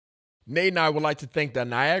Nate and I would like to thank the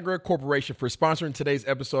Niagara Corporation for sponsoring today's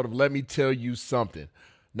episode of Let Me Tell You Something.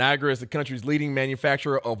 Niagara is the country's leading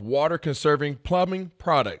manufacturer of water-conserving plumbing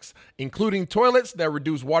products, including toilets that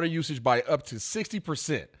reduce water usage by up to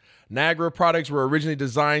 60%. Niagara products were originally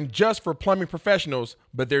designed just for plumbing professionals,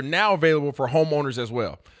 but they're now available for homeowners as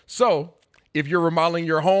well. So, if you're remodeling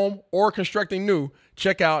your home or constructing new,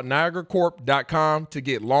 check out niagaracorp.com to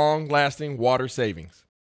get long-lasting water savings.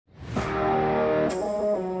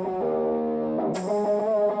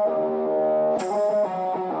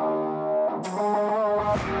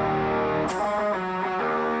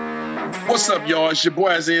 What's up, y'all? It's your boy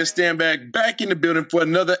Isaiah Standback back in the building for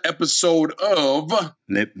another episode of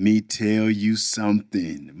Let Me Tell You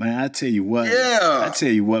Something. Man, I tell you what. Yeah. I tell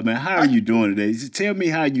you what, man. How are you doing today? Just tell me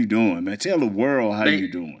how you doing, man. Tell the world how you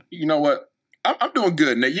doing. You know what? I'm doing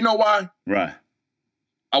good, Nate. You know why? Right.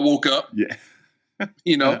 I woke up. Yeah.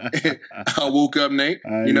 You know, I woke up, Nate.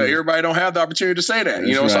 Everybody don't have the opportunity to say that.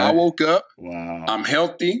 That's so I right. woke up. Wow. I'm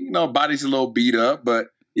healthy. Body's a little beat up, but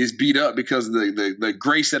it's beat up because of the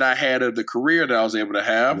grace that I had of the career that I was able to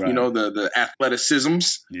have. Right. The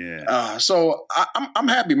athleticisms. Yeah. So I'm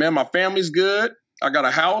happy, man. My family's good. I got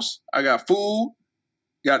a house. I got food.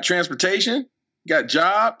 Got transportation. Got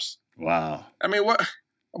jobs. Wow. I mean, what?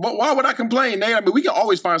 But why would I complain, Nate? I mean, we can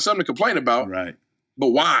always find something to complain about. Right.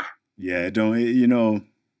 But why? Yeah. I'm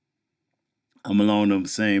along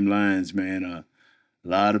those same lines, man. A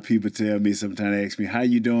lot of people tell me sometimes, ask me, how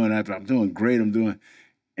you doing? I'm doing great.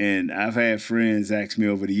 And I've had friends ask me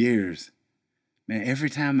over the years, man, every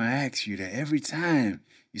time I ask you that, every time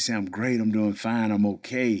you say, I'm great, I'm doing fine, I'm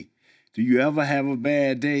okay. Do you ever have a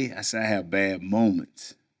bad day? I say, I have bad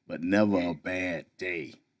moments, but never a bad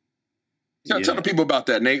day. Tell the people about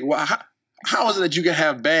that, Nate. Well, how is it that you can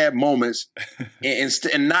have bad moments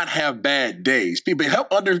and not have bad days? People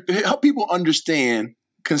help people understand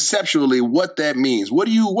conceptually what that means. What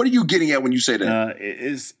are you getting at when you say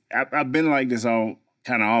that? I've been like this all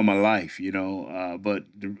my life, but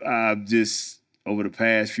I've just over the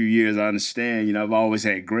past few years, I understand, I've always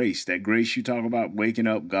had grace. That grace you talk about, waking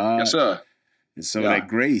up, God. Yes, sir. And so that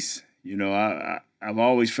grace, I've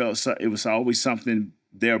always felt it was always something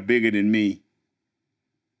there bigger than me,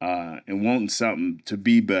 and wanting something to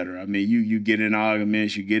be better. I mean, you get in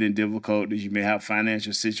arguments, you get in difficulties, you may have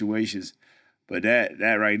financial situations, but that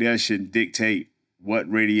right there shouldn't dictate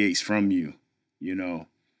what radiates from you,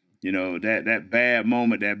 that bad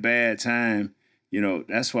moment, that bad time,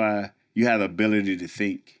 that's why you have the ability to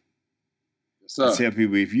think. I tell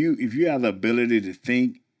people, if you have the ability to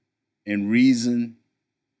think and reason,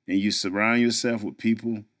 and you surround yourself with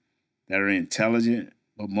people that are intelligent,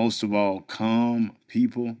 but most of all, calm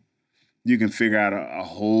people, you can figure out a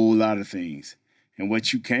whole lot of things. And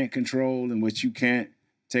what you can't control and what you can't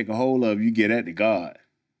take a hold of, you get at the God.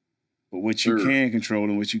 But what you can control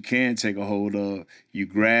and what you can take a hold of, you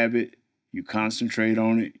grab it, you concentrate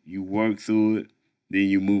on it, you work through it, then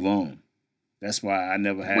you move on. That's why I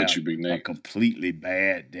never had a completely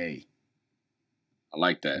bad day. I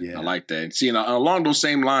like that. Yeah. I like that. And see, along those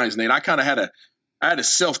same lines, Nate, I kind of had to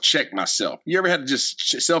self-check myself. You ever had to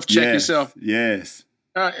just self-check yourself? Yes.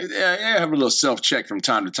 I have a little self-check from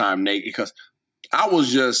time to time, Nate, because I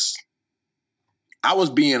was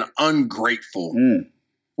being ungrateful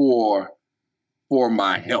for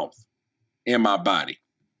my health and my body.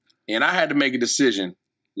 And I had to make a decision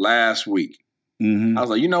last week. Mm-hmm. I was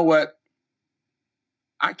like, you know what?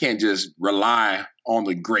 I can't just rely on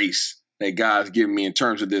the grace that God's given me in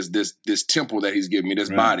terms of this temple that he's given me, this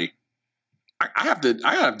body. I have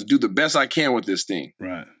to do the best I can with this thing.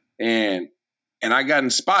 Right. And I got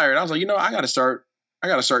inspired. I was like, I got to start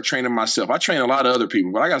training myself. I train a lot of other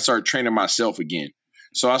people, but I got to start training myself again.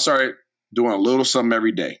 So I started doing a little something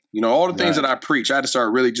every day. All the things that I preach, I had to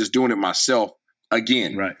start really just doing it myself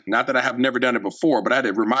again. Right. Not that I have never done it before, but I had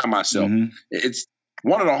to remind myself. Mm-hmm. It's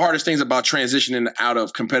one of the hardest things about transitioning out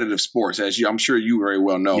of competitive sports, I'm sure you very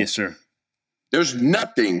well know. Yes, sir. There's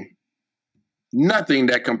nothing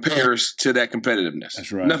that compares to that competitiveness.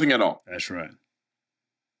 That's right. Nothing at all. That's right.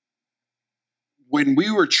 When we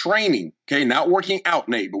were training, not working out,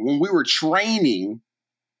 Nate, but when we were training,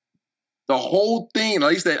 the whole thing, at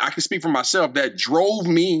least that I can speak for myself, that drove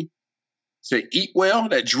me to eat well,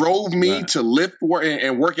 that drove me to lift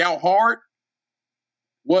and work out hard,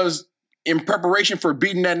 was in preparation for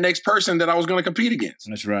beating that next person that I was going to compete against.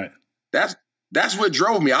 That's right. That's what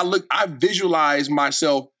drove me. I visualized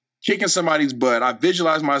myself kicking somebody's butt. I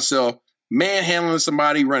visualized myself manhandling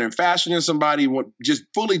somebody, running faster than somebody, just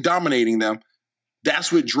fully dominating them.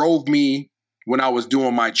 That's what drove me when I was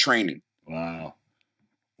doing my training. Wow.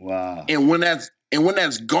 And when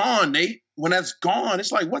that's gone, Nate, when that's gone,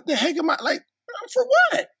 it's like, what the heck am I like for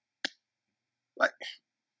what? Like,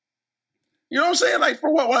 you know what I'm saying? Like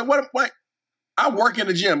for what? Like I work in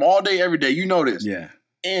the gym all day, every day. You know this. Yeah.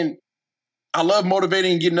 And I love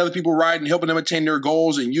motivating and getting other people right and helping them attain their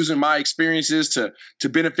goals and using my experiences to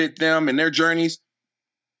benefit them and their journeys.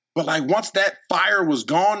 But like once that fire was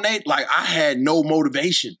gone, Nate, like I had no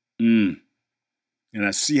motivation. And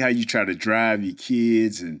I see how you try to drive your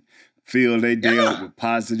kids and fill their day up with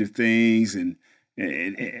positive things. And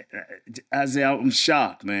Isaiah, I'm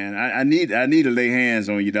shocked, man. I need to lay hands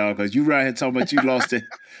on you, dog, because you right here talking about you lost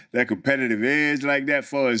that competitive edge like that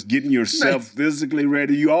for us getting yourself physically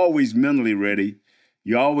ready. You always mentally ready.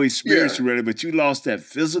 You always spiritually ready, but you lost that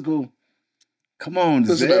physical. Come on,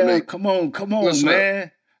 Zell. Come on,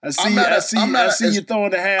 man. I see you throwing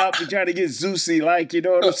the hat up and trying to get Zeusy, like, you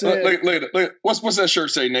know what I'm saying? Look. What's that shirt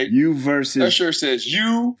say, Nate? You versus. That shirt says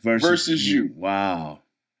you versus you. Wow.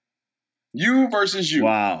 You versus you.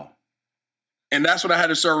 Wow. And that's what I had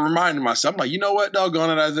to start reminding myself. I'm like, you know what, doggone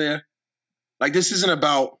it, Isaiah? Like, this isn't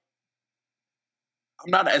about, I'm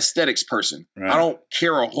not an aesthetics person. Right. I don't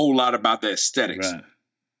care a whole lot about the aesthetics. Right.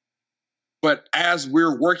 But as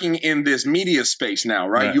we're working in this media space now,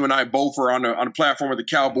 right? You and I both are on the platform with the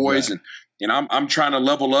Cowboys, and I'm trying to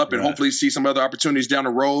level up and hopefully see some other opportunities down the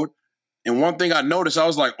road. And one thing I noticed, I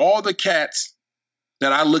was like, all the cats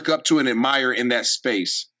that I look up to and admire in that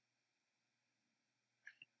space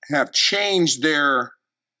have changed their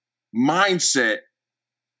mindset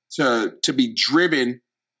to be driven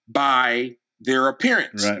by their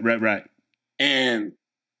appearance. Right. And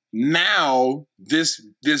now this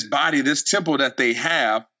body, this temple that they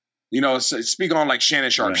have, you know, speak on like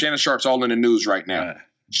Shannon Sharp. Right. Shannon Sharp's all in the news right now. Right.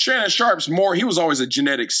 Shannon Sharp's he was always a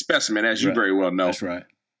genetic specimen, as you very well know. That's right.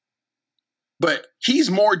 But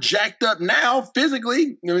he's more jacked up now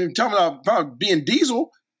physically, you know, talking about being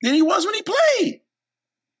Diesel, than he was when he played.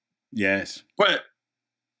 Yes. But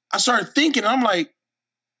I started thinking, I'm like,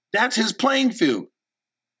 that's his playing field.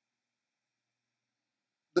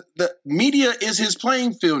 The media is his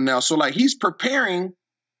playing field now. So, like, he's preparing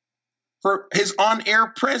for his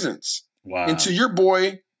on-air presence. Wow. And to your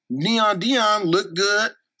boy, Neon Dion, look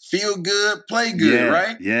good, feel good, play good,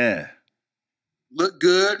 right? Yeah. Look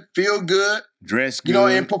good, feel good. Dress good. You know,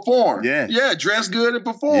 and perform. Yeah. Yeah, dress good and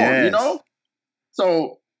perform, you know?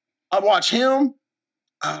 So, I watch him.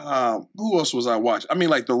 Who else was I watching? I mean,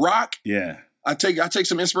 like The Rock. Yeah. I take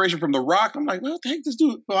some inspiration from The Rock. I'm like, well, what the heck this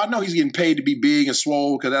dude? Well, I know he's getting paid to be big and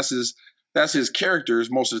swole because that's his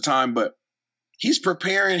characters most of the time. But he's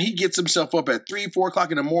preparing. He gets himself up at 3, 4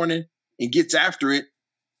 o'clock in the morning and gets after it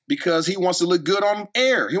because he wants to look good on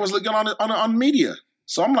air. He wants to look good on media.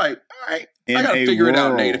 So I'm like, all right, I got to figure it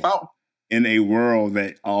out, Nate. In a world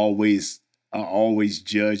that always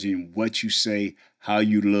judging what you say, how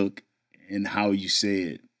you look, and how you say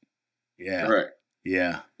it. Yeah. Correct.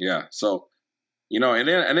 Yeah. Yeah. So, you know, and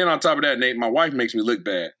then on top of that, Nate, my wife makes me look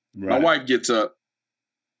bad. Right. My wife gets up.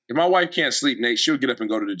 If my wife can't sleep, Nate, she'll get up and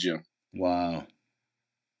go to the gym. Wow.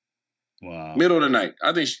 Middle of the night.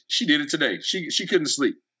 I think she did it today. She couldn't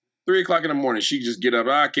sleep. 3 o'clock in the morning, she just get up.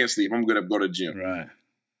 I can't sleep. I'm going to go to the gym. Right.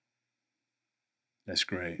 That's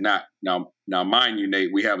great. Now, mind you,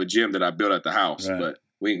 Nate, we have a gym that I built at the house, but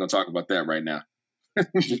we ain't going to talk about that right now.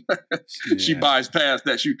 She buys past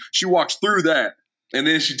that. She walks through that, and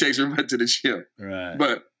then she takes her butt to the gym. Right.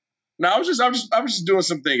 But no, I was just doing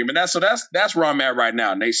some thinking. But that's where I'm at right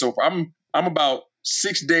now, Nate. So I'm about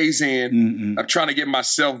 6 days in. Mm-mm. I'm trying to get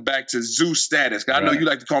myself back to Zeus status. I know you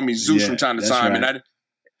like to call me Zeus from time to time, and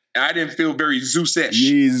I didn't feel very Zeus-ish.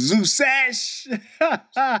 Yeah, Zeus-ish.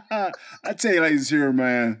 I tell you like this here,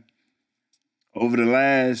 man. Over the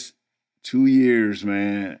last 2 years,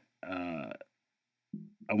 man,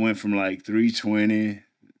 I went from like 320,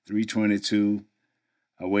 322.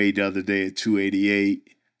 I weighed the other day at 288.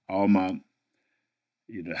 All my,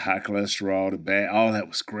 high cholesterol, the bad, all that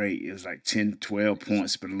was great. It was like 10, 12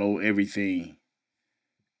 points below everything.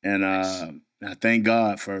 And I thank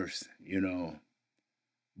God first,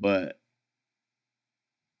 But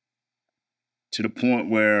to the point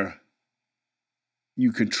where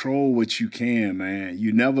you control what you can, man.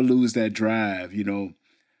 You never lose that drive, You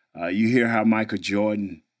hear how Michael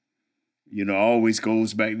Jordan, always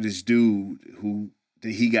goes back to this dude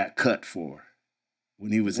that he got cut for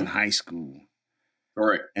when he was in high school. All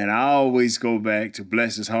right. And I always go back to,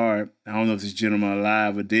 bless his heart, I don't know if this gentleman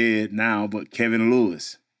alive or dead now, but Kevin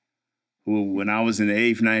Lewis, who when I was in the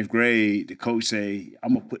 8th, 9th grade, the coach say,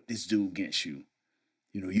 I'm going to put this dude against you.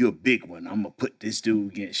 You're a big one. I'm going to put this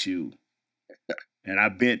dude against you. And I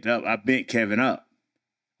bent Kevin up.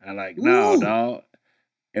 I'm like, no, dog.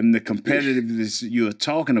 And the competitiveness you're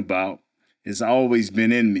talking about, It's always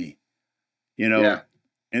been in me, you know. Yeah.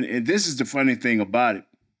 And this is the funny thing about it.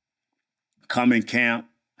 Come in camp,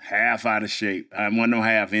 half out of shape. I wasn't no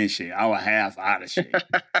half in shape. I was half out of shape.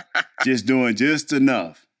 Just doing just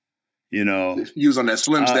enough, you know. You was on that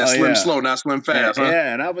slim slow, not slim fast, huh?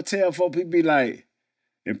 Yeah, and I would tell folks, people be like,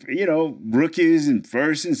 you know, rookies and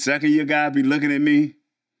first and second year guys be looking at me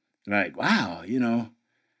like, wow, you know,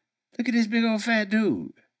 look at this big old fat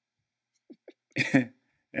dude.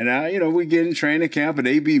 And I, you know, we get in training camp and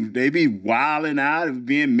they be wilding out and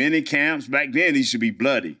being mini camps. Back then, these should be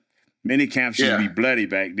bloody. Mini camps should be bloody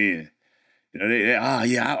back then. You know,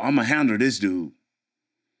 I'm gonna handle this dude.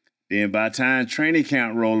 Then by the time training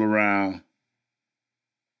camp roll around,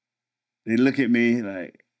 they look at me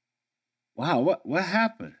like, wow, what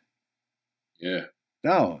happened? Yeah.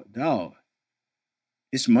 Dog.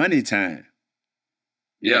 It's money time.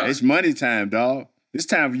 Yeah. It's money time, dog. It's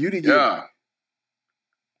time for you to get. Yeah.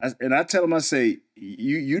 And I tell them, I say,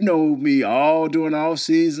 you know me all during the off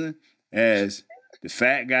season as the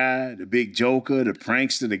fat guy, the big joker, the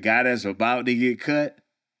prankster, the guy that's about to get cut.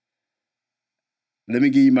 Let me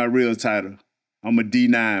give you my real title. I'm a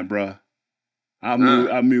D9, bro. I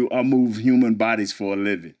move human bodies for a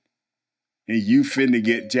living. And you finna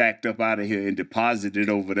get jacked up out of here and deposited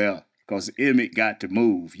over there because Emmett got to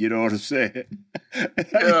move. You know what I'm saying?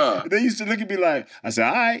 Yeah. They used to look at me like, I said,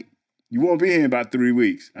 all right. You won't be here in about 3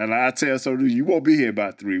 weeks. And I tell some you won't be here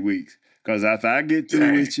about 3 weeks. Because after I get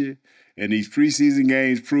through with you and these preseason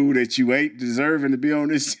games prove that you ain't deserving to be on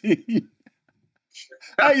this team.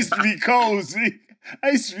 I used to be cold, see? I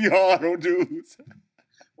used to be hard on dudes.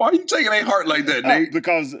 Why are you taking their heart like that, Nate?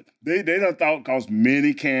 Because they done thought because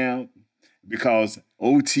minicamp, because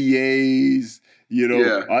OTAs, you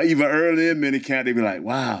know, or even early in minicamp, they be like,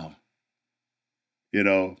 wow. You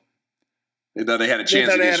know. They thought they had a chance. They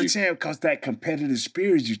thought they had a chance because that competitive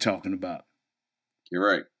spirit you're talking about. You're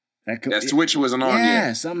right. That switch wasn't on yet.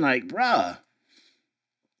 Yes, I'm like, bruh.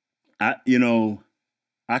 I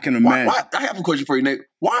can imagine. I have a question for you, Nate.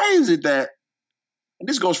 Why is it that, and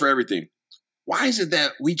this goes for everything, why is it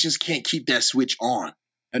that we just can't keep that switch on?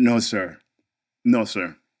 No, sir. No,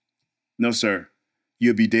 sir. No, sir.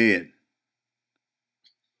 You'll be dead.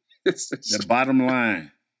 The bottom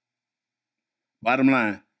line.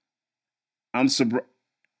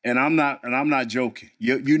 I'm not joking.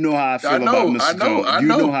 You know how I feel about Mr. Jones. You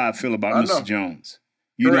know how I feel about Mr. Jones.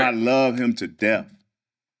 You know I love him to death.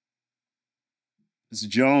 Mr.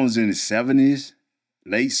 Jones in his 70s,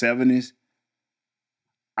 late 70s.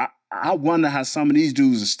 I wonder how some of these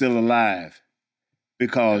dudes are still alive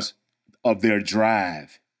because of their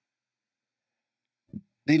drive.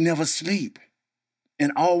 They never sleep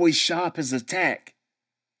and always sharp as attack.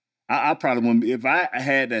 I probably wouldn't be, if I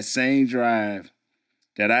had that same drive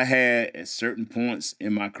that I had at certain points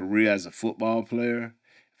in my career as a football player,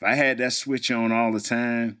 if I had that switch on all the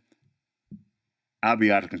time, I'd be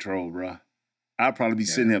out of control, bro. I'd probably be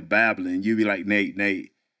sitting there babbling. You'd be like,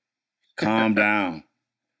 Nate, calm down.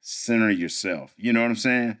 Center yourself. You know what I'm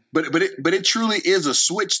saying? But it truly is a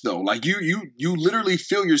switch though. Like you literally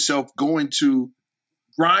feel yourself going to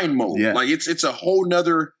grind mode. Yeah. Like it's a whole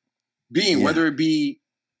nother being, whether it be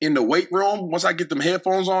in the weight room, once I get them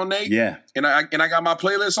headphones on, Nate, and I got my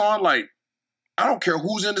playlist on, like, I don't care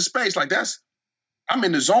who's in the space. Like I'm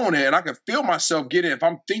in the zone and I can feel myself getting, if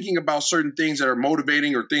I'm thinking about certain things that are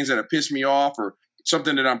motivating or things that have pissed me off or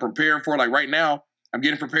something that I'm preparing for. Like right now, I'm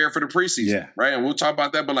getting prepared for the preseason, right? And we'll talk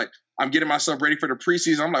about that, but like I'm getting myself ready for the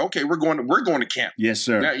preseason. I'm like, okay, we're going to camp. Yes,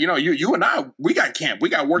 sir. Now, you and I, we got camp. We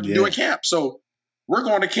got work to do at camp. So we're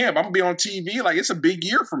going to camp. I'm gonna be on TV. Like it's a big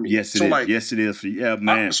year for me. Yes, it is. Like, yes, it is for you. Yeah,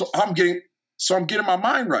 man. I'm getting my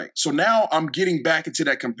mind right. So now I'm getting back into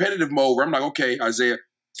that competitive mode where I'm like, okay, Isaiah,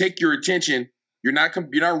 take your attention. You're not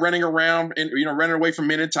running around and running away from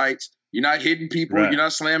men in tights. You're not hitting people. Right. You're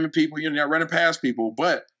not slamming people. You're not running past people.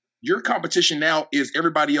 But your competition now is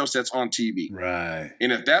everybody else that's on TV. Right.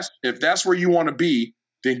 And if that's where you want to be,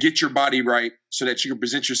 then get your body right so that you can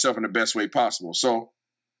present yourself in the best way possible. So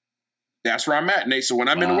that's where I'm at, Nate. So when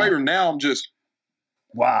I'm in the weight room now, I'm just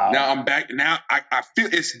Now I'm back. Now I feel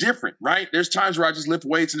it's different, right? There's times where I just lift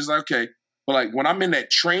weights and it's like, okay. But like when I'm in that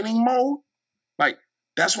training mode, like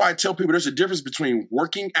that's why I tell people there's a difference between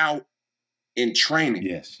working out and training.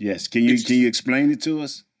 Yes. Can you explain it to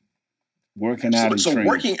us? Working out and training.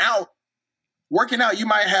 So working out, you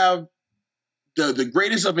might have the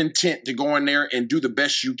greatest of intent to go in there and do the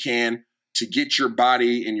best you can to get your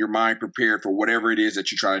body and your mind prepared for whatever it is that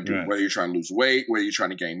you're trying to do, whether you're trying to lose weight, whether you're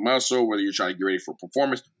trying to gain muscle, whether you're trying to get ready for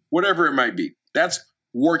performance, whatever it might be. That's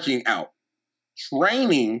working out.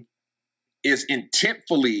 Training is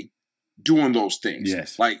intentfully doing those things.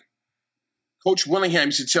 Yes. Like Coach Willingham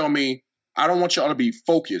used to tell me, I don't want y'all to be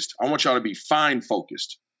focused. I want y'all to be fine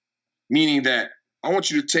focused. Meaning that I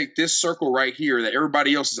want you to take this circle right here that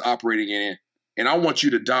everybody else is operating in, and I want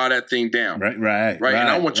you to dial that thing down. Right. And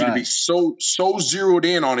I want you to be so zeroed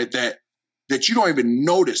in on it that you don't even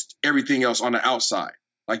notice everything else on the outside.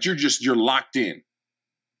 Like you're locked in.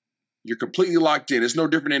 You're completely locked in. It's no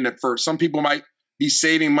different than at first. Some people might be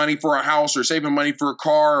saving money for a house or saving money for a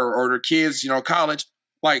car or their kids, college.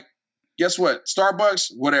 Like, guess what?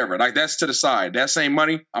 Starbucks, whatever. Like that's to the side. That same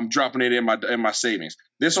money, I'm dropping it in my savings.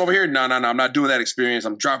 This over here, no, I'm not doing that experience.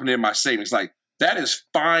 I'm dropping it in my savings. Like that is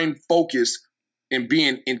fine focus and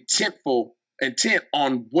being intent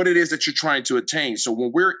on what it is that you're trying to attain. So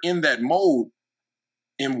when we're in that mode,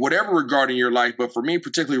 in whatever regard in your life, but for me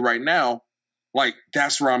particularly right now, like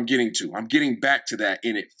that's where I'm getting to. I'm getting back to that,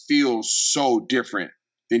 and it feels so different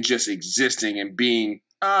than just existing and being,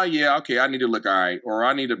 yeah, okay, I need to look all right, or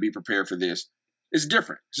I need to be prepared for this. It's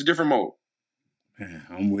different. It's a different mode. Man,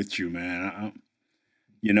 I'm with you, man.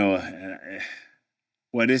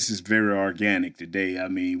 Well, this is very organic today. I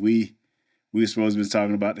mean, we were supposed to be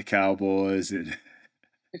talking about the Cowboys, and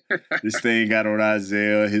this thing got on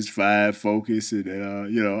Isaiah, his 5 focus, and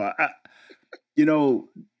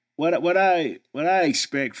what I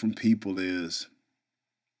expect from people is,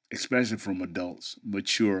 especially from adults,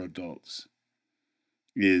 mature adults,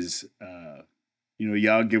 is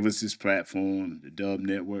y'all give us this platform, the Dub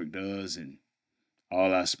Network does, and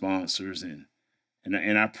all our sponsors, and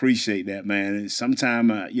I appreciate that, man. And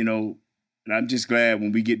sometimes, and I'm just glad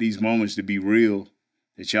when we get these moments to be real,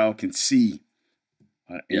 that y'all can see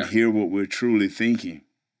and hear what we're truly thinking,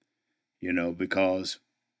 because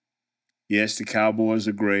yes, the Cowboys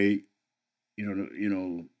are great.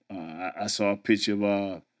 I saw a picture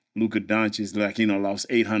of Luka Doncic, like, lost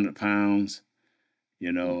 800 pounds.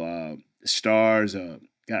 The Stars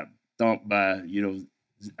got thumped by,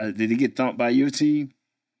 did he get thumped by your team?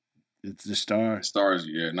 The Stars? Stars,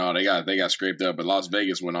 yeah. No, they got scraped up, but Las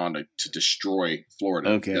Vegas went on to destroy Florida.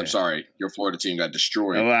 Okay. I'm sorry. Your Florida team got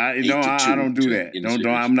destroyed. Oh, I don't do that.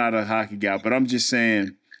 I'm not a hockey guy, but I'm just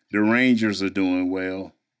saying the Rangers are doing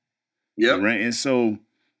well. Yep. And so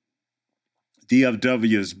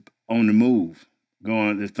DFW is on the move,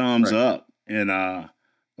 going the thumbs up. And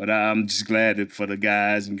but I'm just glad that for the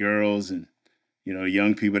guys and girls and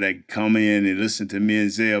young people that come in and listen to me and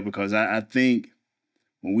Zell, because I think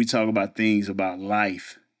when we talk about things about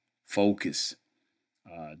life, focus,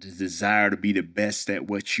 the desire to be the best at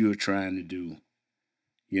what you're trying to do,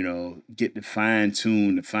 get the fine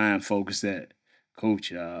focus that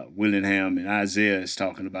Coach Willingham and Isaiah is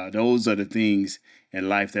talking about. Those are the things in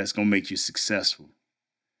life that's gonna make you successful.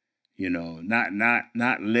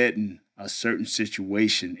 Not letting a certain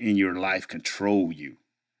situation in your life control you.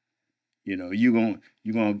 You're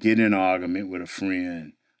gonna get in an argument with a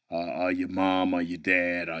friend, or your mom, or your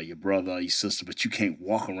dad, or your brother, or your sister, but you can't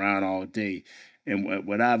walk around all day. And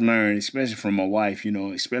what I've learned, especially from my wife,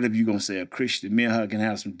 especially if you're gonna say a Christian, me and her can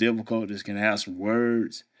have some difficulties, can have some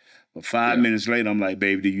words. But 5 minutes later, I'm like,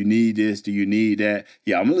 baby, do you need this? Do you need that?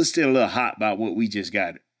 Yeah, I'm still a little hot about what we just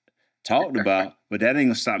got talked about, but that ain't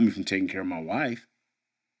gonna stop me from taking care of my wife.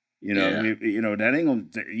 That ain't gonna,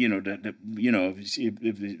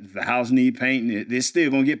 if the house need painting, it's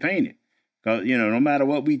still gonna get painted. Cause no matter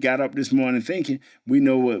what we got up this morning thinking, we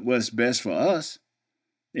know what's best for us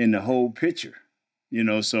in the whole picture.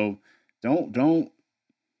 So don't.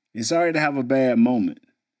 It's all right to have a bad moment,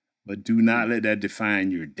 but do not let that define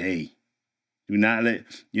your day. Do not let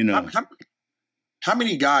How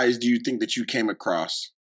many guys do you think that you came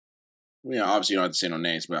across? Obviously you don't have to say no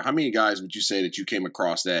names, but how many guys would you say that you came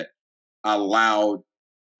across that allowed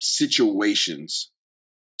situations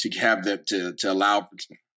to have them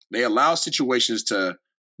they allow situations to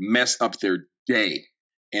mess up their day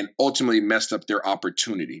and ultimately messed up their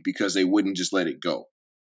opportunity because they wouldn't just let it go?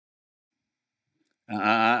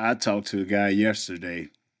 I talked to a guy yesterday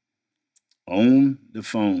on the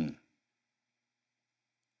phone.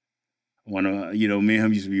 Me and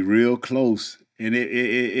him used to be real close, and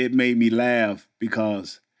it made me laugh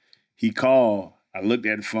because he called. I looked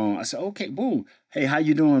at the phone. I said, "Okay, boom. Hey, how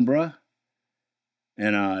you doing, bruh?"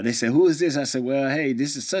 And they said, "Who is this?" I said, "Well, hey,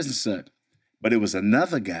 this is such and such." But it was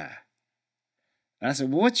another guy. I said,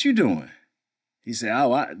 well, "What you doing?" He said,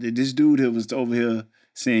 "Oh, this dude who was over here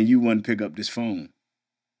saying you wouldn't pick up this phone,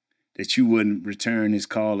 that you wouldn't return his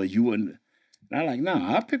call, or you wouldn't." And I'm like, "No,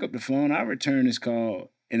 I'll pick up the phone. I'll return this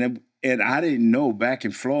call." And I didn't know back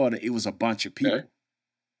in Florida, it was a bunch of people. Okay.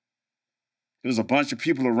 There was a bunch of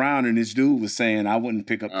people around, and this dude was saying I wouldn't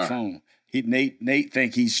pick up the phone. Nate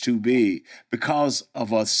think he's too big because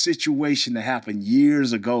of a situation that happened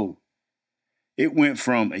years ago. It went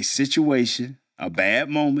from a situation, a bad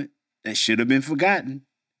moment that should have been forgotten,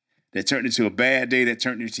 that turned into a bad day that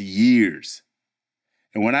turned into years.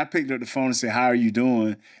 And when I picked up the phone and said, "How are you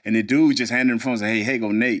doing?" And the dude just handed the phone and said, "Hey,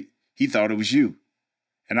 go Nate." He thought it was you.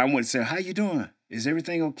 And I went and said, "How you doing? Is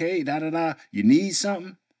everything okay? Da, da, da. You need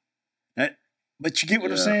something?" But you get what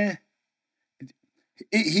I'm saying?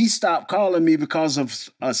 He stopped calling me because of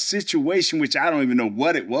a situation which I don't even know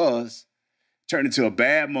what it was, turned into a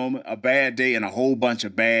bad moment, a bad day, and a whole bunch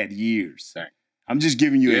of bad years. Dang. I'm just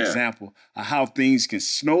giving you an example of how things can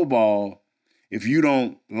snowball if you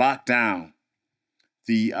don't lock down.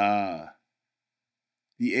 The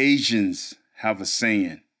Asians have a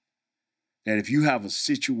saying that if you have a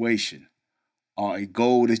situation or a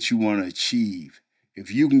goal that you want to achieve,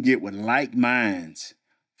 if you can get with like minds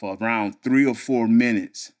for around 3 or 4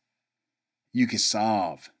 minutes, you can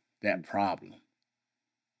solve that problem.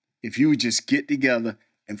 If you would just get together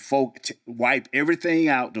and wipe everything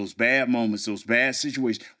out, those bad moments, those bad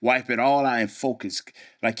situations, wipe it all out and focus.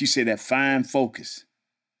 Like you said, that fine focus.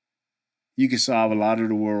 You can solve a lot of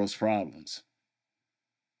the world's problems.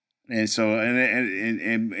 And so,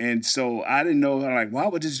 and so I didn't know, like, why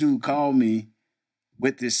would this dude call me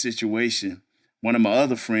with this situation? One of my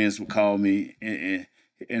other friends would call me,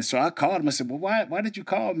 and so I called him. I said, "Well, why did you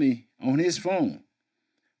call me on his phone?"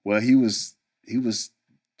 Well, he was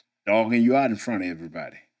dogging you out in front of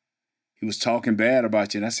everybody. He was talking bad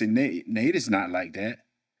about you. And I said, Nate is not like that.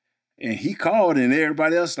 And he called, and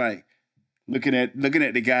everybody else like looking at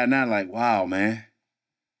the guy now like, wow, man.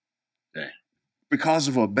 Yeah. Because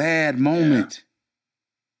of a bad moment.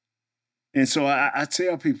 Yeah. And so I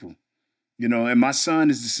tell people, and my son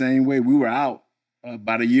is the same way. We were out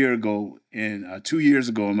about a year ago and 2 years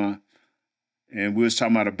ago, and we was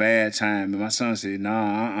talking about a bad time. And my son said,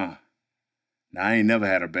 Now, I ain't never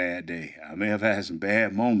had a bad day. I may have had some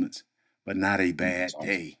bad moments, but not a bad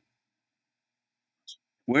day.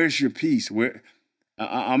 Where's your peace?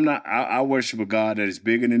 I worship a God that is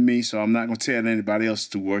bigger than me, so I'm not going to tell anybody else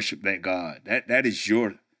to worship that God. That is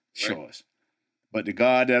your choice. But the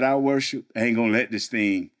God that I worship ain't going to let this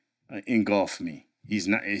thing engulf me. He's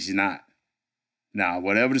not. Now,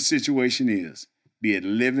 whatever the situation is, be it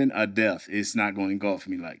living or death, it's not going to engulf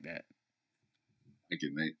me like that. Thank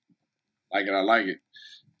you, Nate. I like it.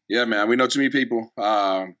 Yeah, man. We know too many people.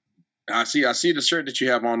 I see the shirt that you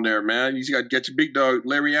have on there, man. You got to get your big dog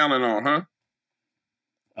Larry Allen on, huh?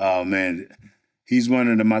 Oh man, he's one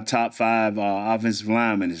of my top 5 offensive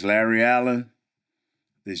linemen. It's Larry Allen,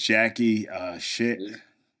 there's Jackie Slater,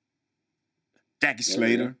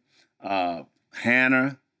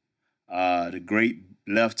 Hanner, the great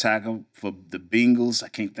left tackle for the Bengals. I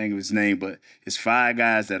can't think of his name, but it's 5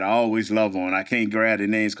 guys that I always love on. I can't grab their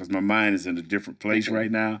names because my mind is in a different place right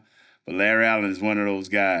now. But Larry Allen is one of those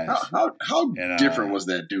guys. How different was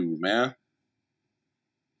that dude, man?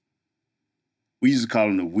 We used to call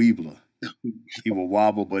him the Weebler. He will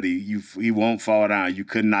wobble, but he won't fall down. You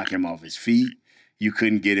couldn't knock him off his feet. You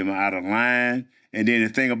couldn't get him out of line. And then the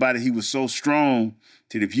thing about it, he was so strong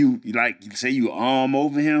that if you, say you arm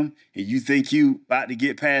over him and you think you about to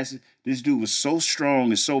get past it, this dude was so strong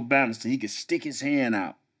and so balanced that he could stick his hand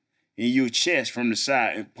out in your chest from the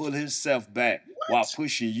side and pull himself back while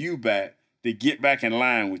pushing you back to get back in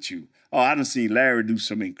line with you. Oh, I done seen Larry do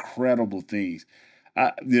some incredible things.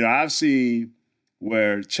 I've seen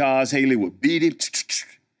where Charles Haley would beat him.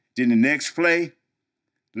 Then the next play,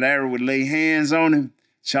 Larry would lay hands on him.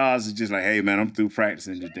 Charles is just like, "Hey, man, I'm through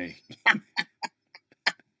practicing today."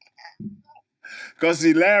 Because,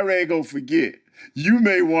 see, Larry ain't going to forget. You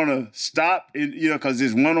may want to stop, because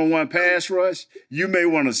it's one-on-one pass rush. You may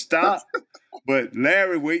want to stop, but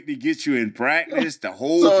Larry waiting to get you in practice, the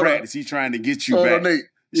whole practice, he's trying to get you back. Nate,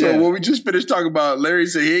 so when we just finished talking about, Larry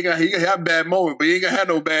said he gonna have a bad moment, but he ain't gonna have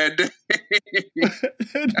no bad day.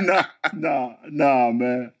 Nah,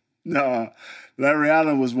 man. Nah. Larry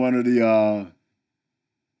Allen was one of the,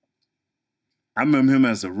 I remember him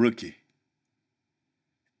as a rookie.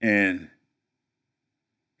 And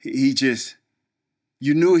he just,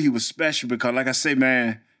 you knew he was special because, like I say,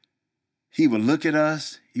 man, he would look at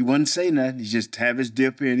us. He wouldn't say nothing. He just have his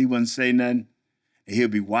dip in. He wouldn't say nothing. And he'll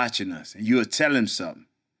be watching us. And you'll tell him something.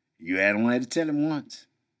 You only had to tell him once.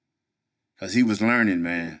 Because he was learning,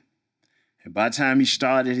 man. And by the time he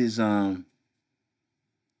started his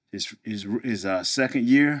second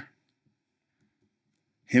year,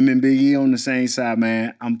 him and Big E on the same side,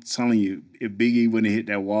 man, I'm telling you, if Big E wouldn't have hit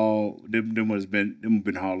that wall, them would have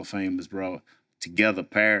been Hall of Famers, bro. Together,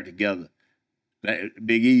 paired together.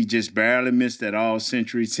 Big E just barely missed that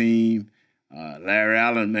all-century team. Larry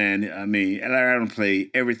Allen, man, Larry Allen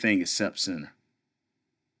played everything except center.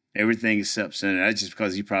 Everything except center. That's just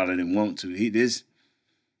because he probably didn't want to. This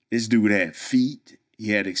dude had feet.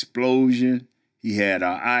 He had explosion. He had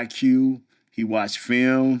IQ. He watched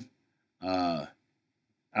film. I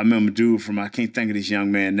remember a dude I can't think of this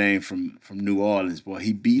young man's name from New Orleans. Boy,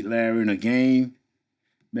 he beat Larry in a game.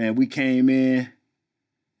 Man, we came in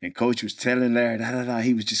and coach was telling Larry,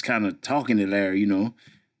 he was just kind of talking to Larry, And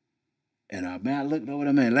man, I looked over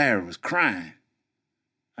there, man, Larry was crying.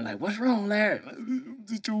 I'm like, what's wrong, Larry?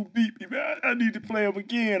 This dude beat me, man. I need to play him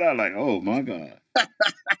again. I'm like, oh my God.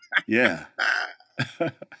 Yeah.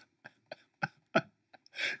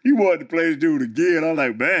 He wanted to play the dude again. I'm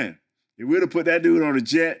like, man, if we'd have put that dude on a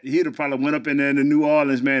jet, he'd have probably went up in there in the New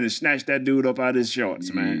Orleans, man, and snatched that dude up out of his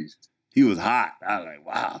shorts, man. He was hot. I was like,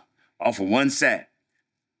 wow. Off of one sack.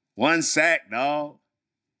 One sack, dog.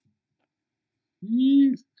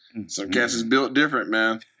 Some cats is built different,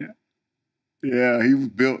 man. Yeah, he was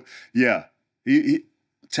built. Yeah. He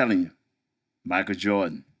telling you, Michael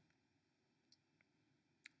Jordan,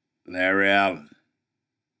 Larry Allen,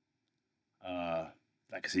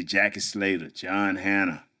 like I said, Jackie Slater, John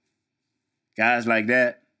Hanna, guys like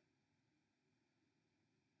that.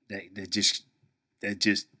 They just,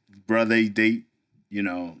 brother, they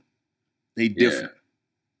different.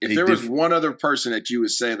 If there was one other person that you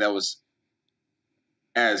would say that was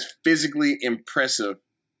as physically impressive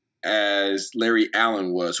as Larry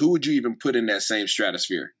Allen was, who would you even put in that same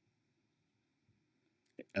stratosphere?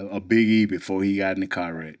 A Big E before he got in the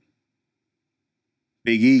car wreck.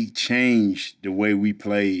 Big E changed the way we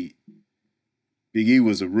played. Big E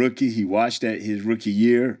was a rookie. He watched that his rookie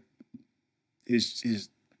year, his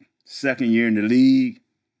second year in the league.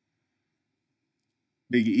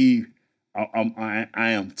 Big E,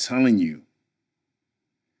 I am telling you,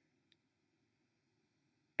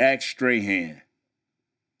 ask Strahan.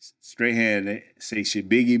 Strahan say, should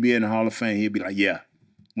Big E be in the Hall of Fame? He'd be like, yeah.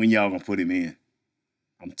 When y'all gonna put him in?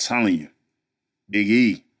 I'm telling you, Big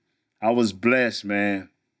E. I was blessed, man.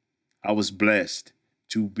 I was blessed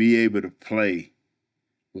to be able to play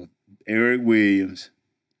with Eric Williams,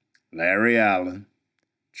 Larry Allen,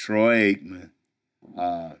 Troy Aikman,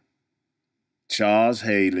 Charles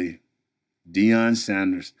Haley, Deion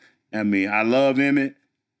Sanders. I mean, I love Emmett,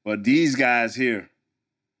 but these guys here,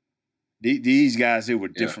 these guys here were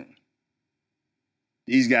different. Yeah.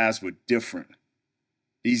 These guys were different.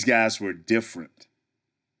 These guys were different.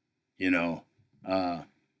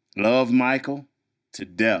 Love Michael to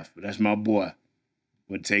death, but that's my boy.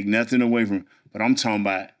 Would take nothing away from him. But I'm talking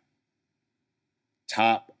about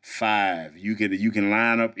top 5. You can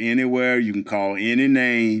line up anywhere. You can call any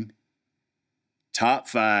name. Top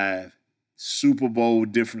 5 Super Bowl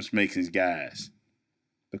difference-making guys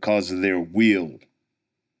because of their will.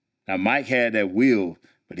 Now, Mike had that will,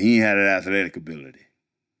 but he ain't had that athletic ability.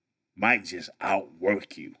 Mike just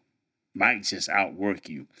outwork you. Mike just outwork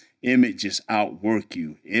you. Emmett just outwork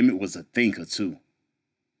you. Emmett was a thinker, too.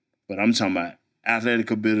 But I'm talking about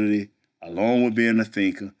athletic ability, along with being a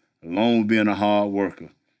thinker, along with being a hard worker.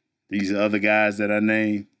 These other guys that I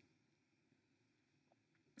named,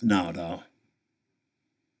 no, dog.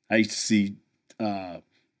 I used to see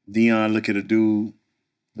Deion look at a dude.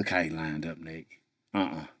 Look how he lined up, Nate.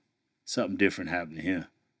 Something different happened to him.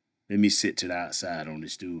 Let me sit to the outside on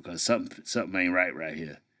this dude because something ain't right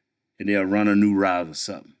here. And they'll run a new route or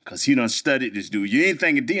something because he done studied this dude. You ain't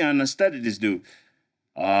thinking Deion done studied this dude.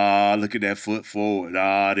 Look at that foot forward.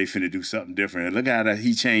 They finna do something different. And look how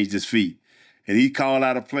he changed his feet. And he called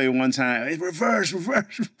out a play one time. Hey, reverse.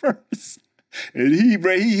 And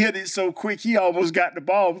he hit it so quick, he almost got the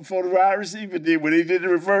ball before the wide receiver did. When he did the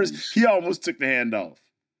reverse, he almost took the handoff.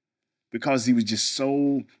 Because he was just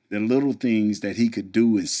so the little things that he could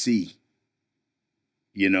do and see.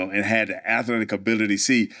 And had the athletic ability.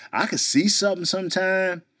 See, I could see something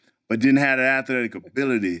sometime, but didn't have the athletic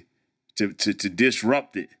ability to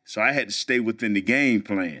disrupt it. So I had to stay within the game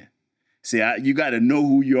plan. See, you got to know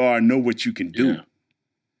who you are, know what you can do. Yeah.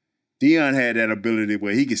 Deion had that ability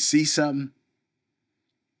where he could see something.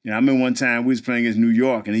 I remember one time we was playing against New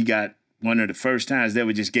York, and he got one of the first times they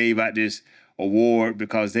ever just gave out this award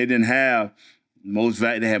because they didn't have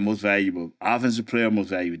they had most valuable offensive player, most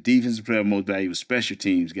valuable defensive player, most valuable special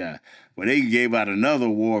teams guy. But they gave out another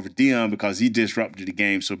award for Deion because he disrupted the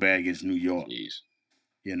game so bad against New York. Jeez.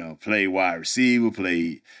 Played wide receiver,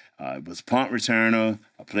 played was punt returner,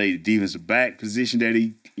 played the defensive back position that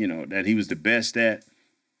he was the best at.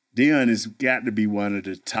 Deion has got to be one of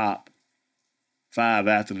the top 5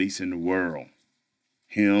 athletes in the world.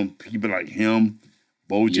 People like him,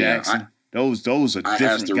 Bo Jackson. Those are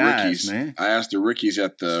different guys, man. I asked the rookies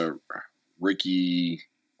at the Ricky,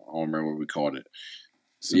 I don't remember what we called it.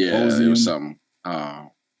 Symposium. Yeah, it was something.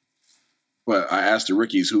 But I asked the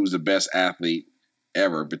rookies who's the best athlete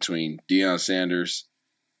ever between Deion Sanders,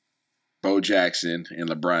 Bo Jackson, and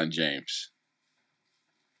LeBron James.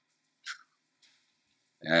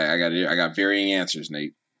 I got varying answers,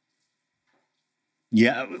 Nate.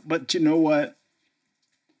 Yeah, but you know what?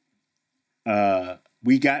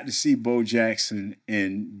 We got to see Bo Jackson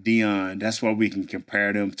and Deion. That's why we can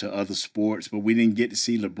compare them to other sports, but we didn't get to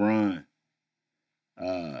see LeBron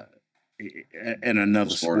in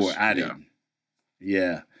another sport. I didn't.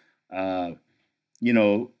 Yeah. You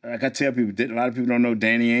know, like I tell people, a lot of people don't know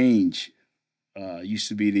Danny Ainge used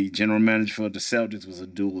to be the general manager for the Celtics, was a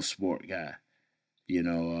dual sport guy. You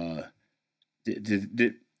know,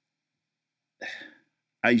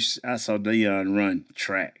 I saw Deion run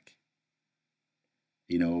track,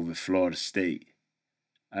 you know, over Florida State.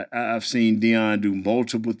 I've seen Deion do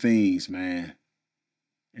multiple things, man.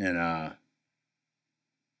 And,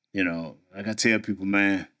 you know, like I tell people,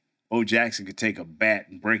 man, Bo Jackson could take a bat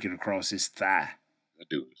and break it across his thigh. That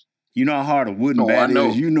dude. You know how hard a wooden bat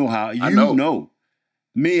is? You know how, you know.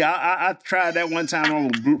 Me, I tried that one time on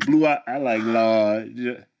blew out. I like,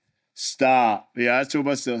 Lord, stop. Yeah, I told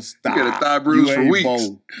myself, stop. You got a thigh bruise for weeks.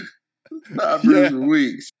 Thigh bruise for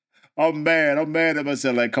weeks. I'm mad at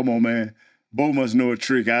myself. Like, come on, man. Bo must know a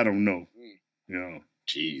trick I don't know. You know,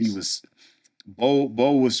 jeez. Bo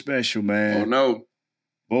was special, man. Oh no,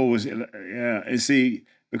 Bo was, yeah. And see,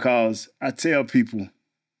 because I tell people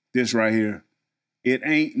this right here, it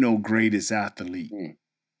ain't no greatest athlete.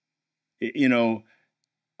 You know,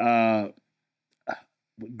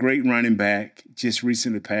 great running back just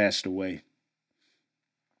recently passed away.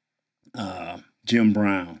 Jim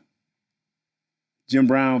Brown. Jim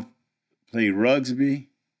Brown played rugby.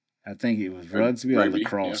 I think it was rugby or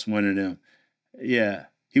lacrosse, one of them. Yeah.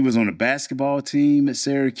 He was on the basketball team at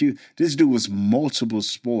Syracuse. This dude was multiple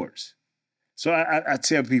sports. So I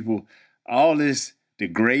tell people, all this, the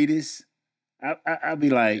greatest, I be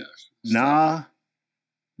like, nah.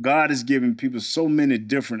 God has given people so many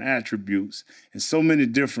different attributes and so many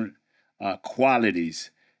different qualities.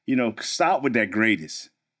 You know, stop with that greatest.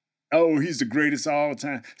 Oh, he's the greatest of all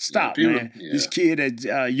time. Stop, man. Yeah. This kid at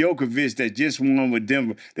Jokovic that just won with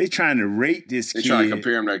Denver, they trying to rate this kid. They trying to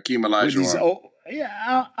compare him to Hakeem Olajuwon.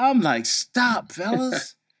 I'm like, stop,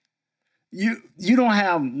 fellas. You don't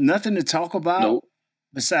have nothing to talk about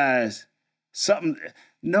besides something.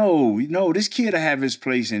 No, this kid will have his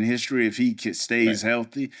place in history if he stays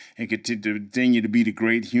healthy and continue to be the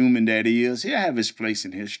great human that he is. He'll have his place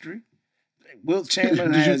in history. Wilt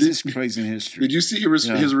Chamberlain has his place in history. Did you see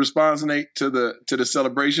his response, Nate, to the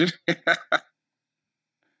celebration?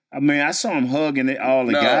 I mean, I saw him hugging all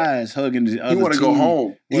the guys, hugging the other. He want to go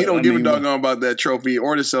home. He don't give a doggone about that trophy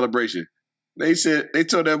or the celebration. They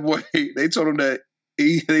told him that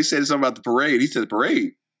they said something about the parade. He said,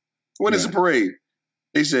 parade? When is the parade?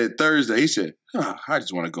 They said Thursday. He said, I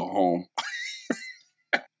just want to go home.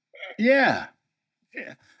 Yeah.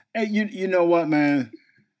 Hey, you know what, man?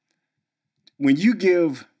 When you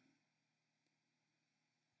give,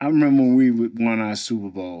 I remember when we won our Super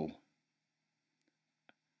Bowl.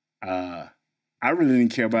 I really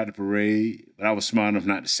didn't care about the parade, but I was smart enough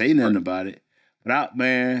not to say nothing about it. But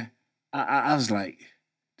I was like,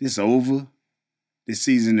 this over. This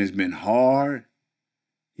season has been hard.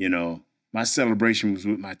 You know, my celebration was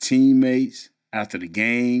with my teammates after the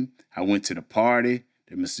game. I went to the party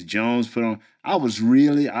that Mr. Jones put on. I was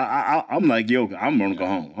really, I'm like, yo, I'm going to go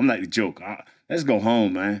home. I'm like the joke. Let's go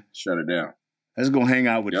home, man. Shut it down. Let's go hang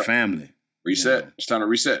out with the family. Reset. You know? It's time to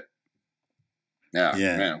reset. Yeah,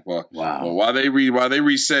 man. Well, while they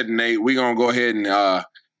reset, Nate, we're going to go ahead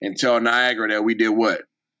and tell Niagara that we did what?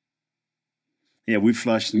 Yeah, we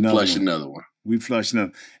flushed another one. We flushed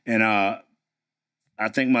another. And I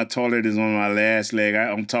think my toilet is on my last leg.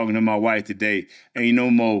 I'm talking to my wife today. Ain't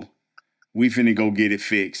no more. We finna go get it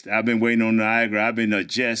fixed. I've been waiting on Niagara. I've been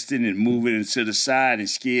adjusting and moving it to the side and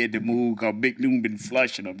scared to move because Big Noon been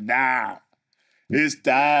flushing them down. It's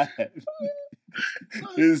time.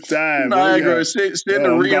 It's time. Niagara, send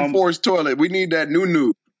a reinforced toilet. We need that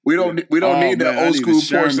new. We don't need that old school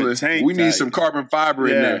porcelain. We need some carbon fiber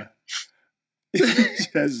in there.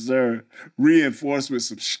 Yes, sir. Reinforced with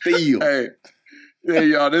some steel. Hey,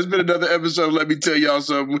 y'all. There's been another episode. Let me tell y'all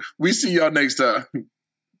something. We see y'all next time.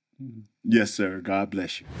 Yes, sir. God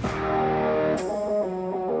bless you.